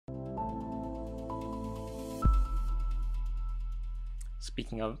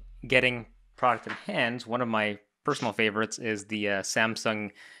Speaking of getting product in hands, one of my personal favorites is the Samsung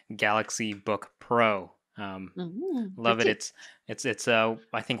Galaxy Book Pro. Love it. Did you? It's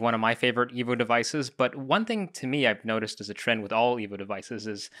I think one of my favorite Evo devices. But one thing to me I've noticed as a trend with all Evo devices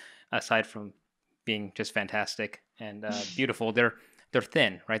is, aside from being just fantastic and beautiful, they're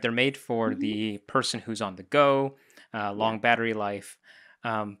thin, right? They're made for Mhm. the person who's on the go, Yeah, long battery life,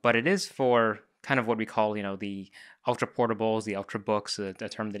 but it is for kind of what we call, the ultra portables, the ultra books, a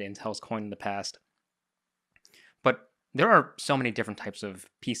term that Intel's coined in the past. But there are so many different types of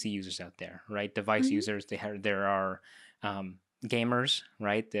PC users out there, right? Device mhm, users. There are gamers,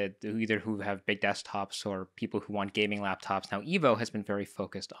 right? That either who have big desktops or people who want gaming laptops. Now, Evo has been very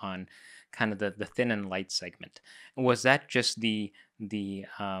focused on kind of the thin and light segment. Was that just the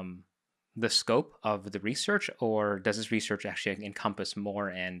scope of the research, or does this research actually encompass more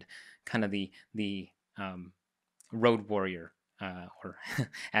and kind of the road warrior, or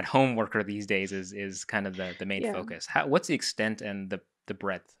at home worker these days is kind of the main yeah. focus? What's the extent and the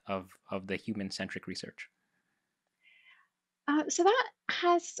breadth of the human centric research? So that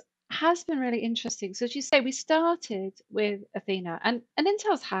has been really interesting. So as you say, we started with Athena, and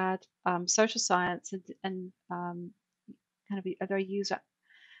Intel's had social science and kind of a very user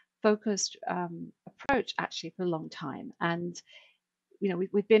focused approach actually for a long time. And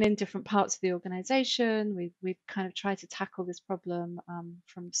we've been in different parts of the organization. We've kind of tried to tackle this problem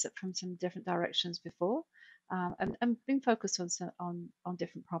from some different directions before, and been focused on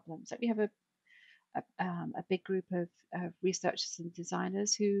different problems. Like we have a big group of researchers and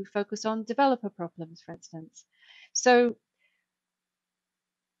designers who focus on developer problems, for instance. So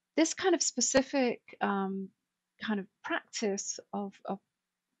this kind of specific kind of practice of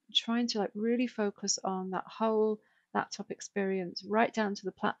trying to like really focus on that whole laptop experience right down to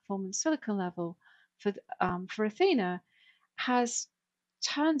the platform and silicon level for Athena has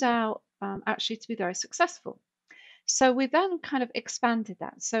turned out actually to be very successful. So we then kind of expanded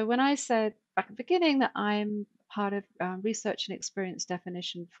that. So when I said back at the beginning that I'm part of research and experience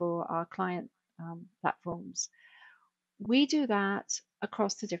definition for our client platforms, we do that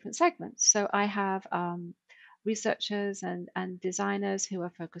across the different segments. So I have researchers and designers who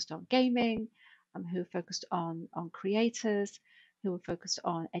are focused on gaming, who are focused on creators, who are focused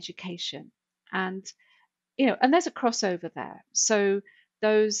on education. And and there's a crossover there. So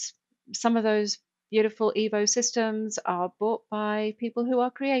those some of those beautiful Evo systems are bought by people who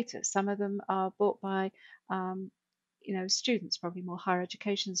are creators. Some of them are bought by students, probably more higher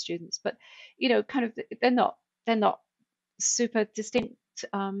education students. But kind of they're not super distinct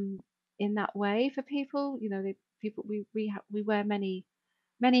in that way for people. People we wear many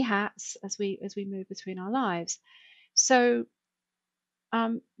hats as we move between our lives. So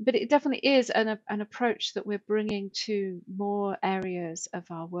but it definitely is an approach that we're bringing to more areas of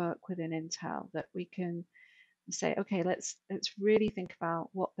our work within Intel that we can say, okay, let's really think about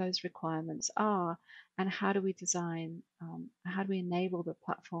what those requirements are and how do we enable the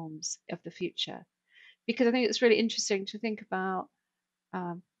platforms of the future? Because I think it's really interesting to think about,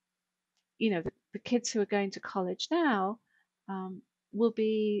 um, the kids who are going to college now um, will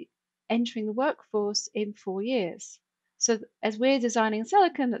be entering the workforce in 4 years. So as we're designing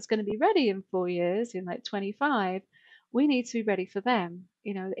silicon that's going to be ready in 4 years, in like 25, we need to be ready for them.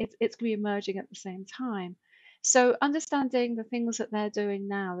 It's going to be emerging at the same time. So understanding the things that they're doing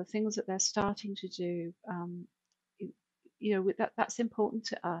now, the things that they're starting to do, that's important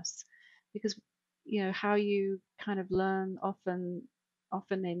to us because how you kind of learn often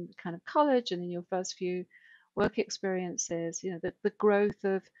in kind of college and in your first few work experiences, the growth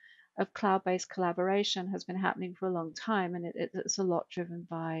of cloud-based collaboration has been happening for a long time, and it's a lot driven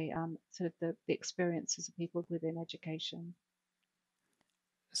by sort of the experiences of people within education.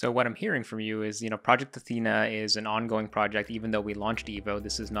 So what I'm hearing from you is, Project Athena is an ongoing project. Even though we launched Evo,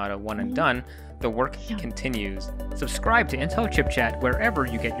 this is not a one and Mhm. done. The work Yeah. continues. Subscribe to Intel Chip Chat wherever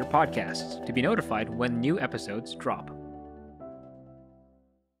you get your podcasts to be notified when new episodes drop.